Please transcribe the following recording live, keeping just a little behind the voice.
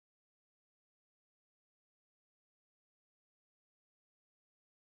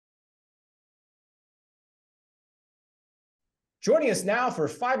Joining us now for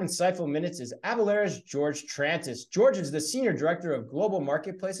 5 insightful minutes is Avalara's George Trantas. George is the Senior Director of Global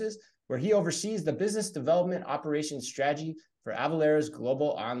Marketplaces, where he oversees the business development operations strategy for Avalara's global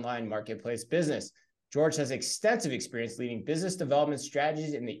online marketplace business. George has extensive experience leading business development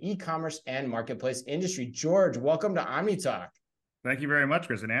strategies in the e-commerce and marketplace industry. George, welcome to OmniTalk. Thank you very much,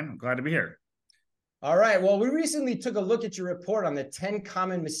 Chris and Ann. I'm glad to be here. All right. Well, we recently took a look at your report on the 10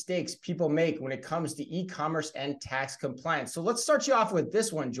 common mistakes people make when it comes to e-commerce and tax compliance. So let's start you off with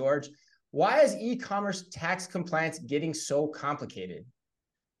this one, George. Why is e-commerce tax compliance getting so complicated?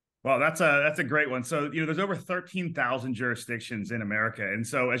 Well, that's a great one. So, there's over 13,000 jurisdictions in America. And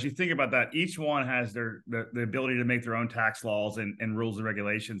so as you think about that, each one has the ability to make their own tax laws and rules and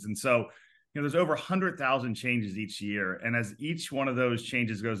regulations. And so, there's over 100,000 changes each year. And as each one of those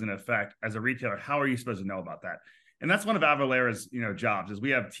changes goes into effect, as a retailer, how are you supposed to know about that? And that's one of Avalara's, jobs is we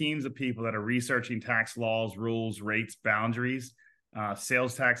have teams of people that are researching tax laws, rules, rates, boundaries,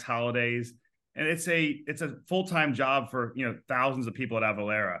 sales tax holidays. And it's a full-time job for, thousands of people at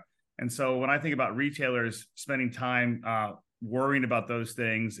Avalara. And so when I think about retailers spending time worrying about those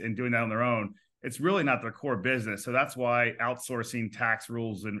things and doing that on their own, it's really not their core business. So that's why outsourcing tax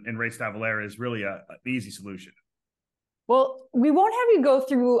rules and rates to Avalara is really an easy solution. Well, we won't have you go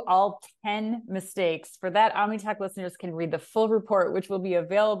through all 10 mistakes. For that, OmniTalk listeners can read the full report, which will be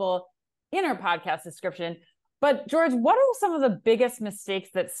available in our podcast description. But George, what are some of the biggest mistakes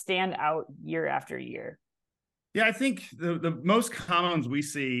that stand out year after year? Yeah, I think the most common ones we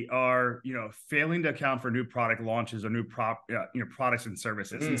see are, failing to account for new product launches or new products and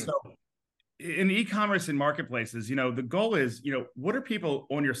services. And so in e-commerce and marketplaces, the goal is, what are people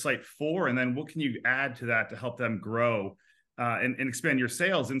on your site for? And then what can you add to that to help them grow and expand your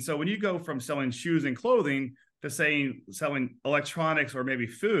sales? And so when you go from selling shoes and clothing to selling electronics or maybe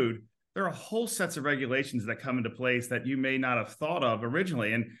food, there are whole sets of regulations that come into place that you may not have thought of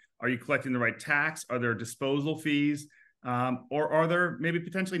originally. And are you collecting the right tax? Are there disposal fees? Or are there maybe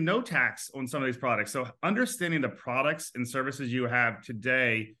potentially no tax on some of these products? So understanding the products and services you have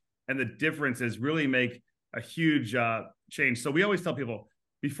today and the differences really make a huge change. So we always tell people,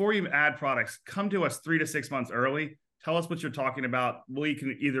 before you add products, come to us 3 to 6 months early. Tell us what you're talking about. We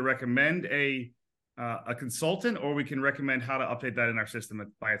can either recommend a consultant, or we can recommend how to update that in our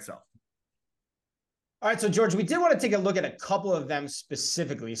system by itself. All right, so George, we did want to take a look at a couple of them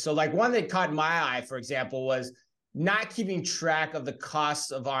specifically. So like one that caught my eye, for example, was not keeping track of the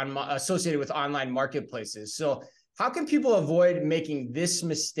costs of associated with online marketplaces. So how can people avoid making this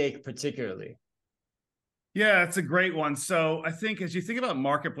mistake particularly? Yeah, it's a great one. So I think as you think about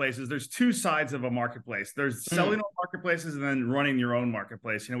marketplaces, there's two sides of a marketplace. There's selling on marketplaces and then running your own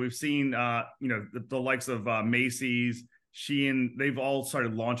marketplace. We've seen, the likes of Macy's, Shein, they've all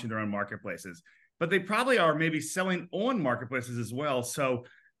started launching their own marketplaces. But they probably are maybe selling on marketplaces as well. So,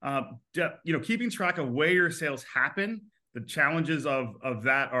 keeping track of where your sales happen, the challenges of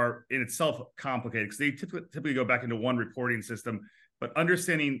that are in itself complicated because they typically go back into one reporting system. But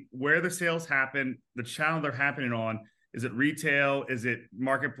understanding where the sales happen, the channel they're happening on, is it retail? Is it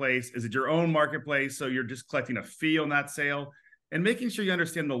marketplace? Is it your own marketplace? So you're just collecting a fee on that sale and making sure you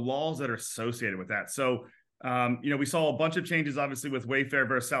understand the laws that are associated with that. So we saw a bunch of changes, obviously, with Wayfair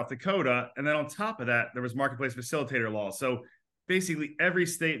versus South Dakota. And then on top of that, there was marketplace facilitator law. So basically every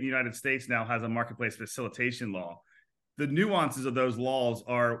state in the United States now has a marketplace facilitation law. The nuances of those laws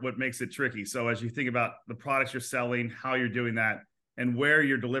are what makes it tricky. So as you think about the products you're selling, how you're doing that, and where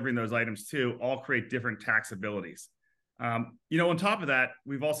you're delivering those items to, all create different tax abilities. On top of that,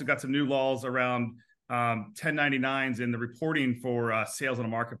 we've also got some new laws around 1099s and the reporting for sales on a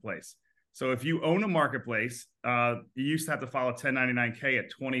marketplace. So if you own a marketplace, you used to have to file a 1099-K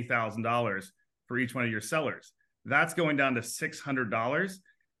at $20,000 for each one of your sellers. That's going down to $600.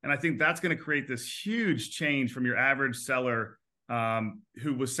 And I think that's going to create this huge change from your average seller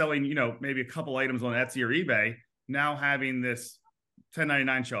who was selling, maybe a couple items on Etsy or eBay, now having this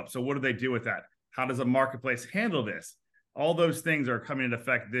 1099 show up. So what do they do with that? How does a marketplace handle this? All those things are coming into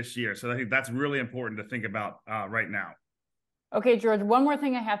effect this year. So I think that's really important to think about right now. Okay, George, one more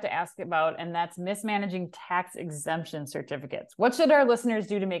thing I have to ask about, and that's mismanaging tax exemption certificates. What should our listeners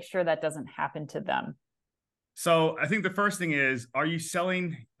do to make sure that doesn't happen to them? So I think the first thing is, are you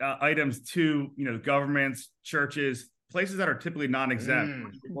selling items to, governments, churches, places that are typically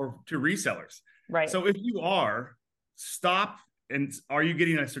non-exempt or to resellers? Right. So if you are, stop, and are you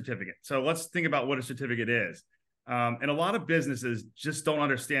getting a certificate? So let's think about what a certificate is. And a lot of businesses just don't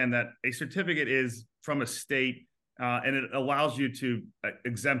understand that a certificate is from a state and it allows you to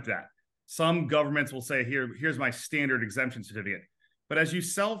exempt that. Some governments will say, here's my standard exemption certificate. But as you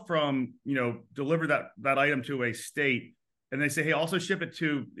sell from, deliver that item to a state, and they say, hey, also ship it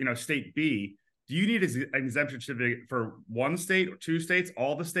to, state B. Do you need an exemption certificate for one state or two states,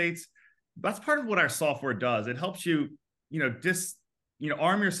 all the states? That's part of what our software does. It helps you,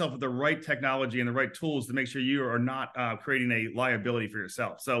 arm yourself with the right technology and the right tools to make sure you are not creating a liability for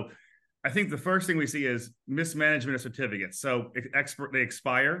yourself. So I think the first thing we see is mismanagement of certificates. So they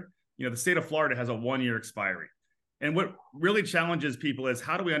expire. The state of Florida has a 1-year expiry. And what really challenges people is,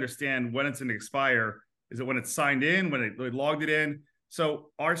 how do we understand when it's an expire? Is it when it's signed in, when they logged it in? So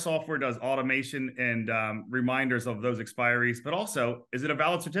our software does automation and reminders of those expiries, but also, is it a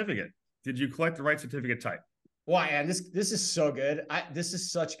valid certificate? Did you collect the right certificate type? Wow, and this is so good. This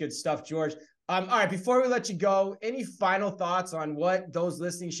is such good stuff, George. All right, before we let you go, any final thoughts on what those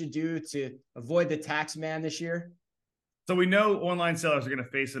listening should do to avoid the tax man this year? So we know online sellers are going to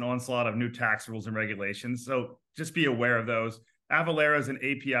face an onslaught of new tax rules and regulations. So just be aware of those. Avalara is an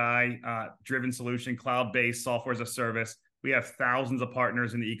API-driven solution, cloud-based software as a service. We have thousands of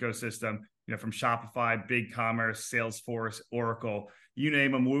partners in the ecosystem, from Shopify, BigCommerce, Salesforce, Oracle, you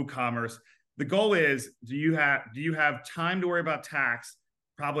name them, WooCommerce. The goal is, do you have time to worry about tax?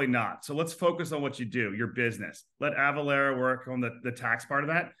 Probably not. So let's focus on what you do, your business. Let Avalara work on the tax part of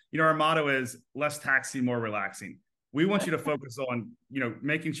that. Our motto is less taxing, more relaxing. We want you to focus on,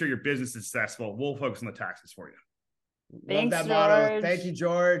 making sure your business is successful. We'll focus on the taxes for you. Thanks, love that motto. Thank you,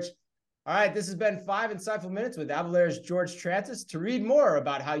 George. All right, this has been 5 Insightful Minutes with Avalara's George Trantas. To read more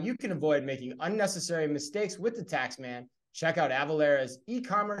about how you can avoid making unnecessary mistakes with the tax man, check out Avalara's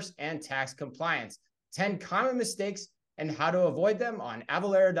e-commerce and tax compliance, 10 common mistakes and how to avoid them on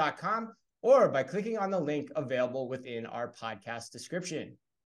avalara.com, or by clicking on the link available within our podcast description.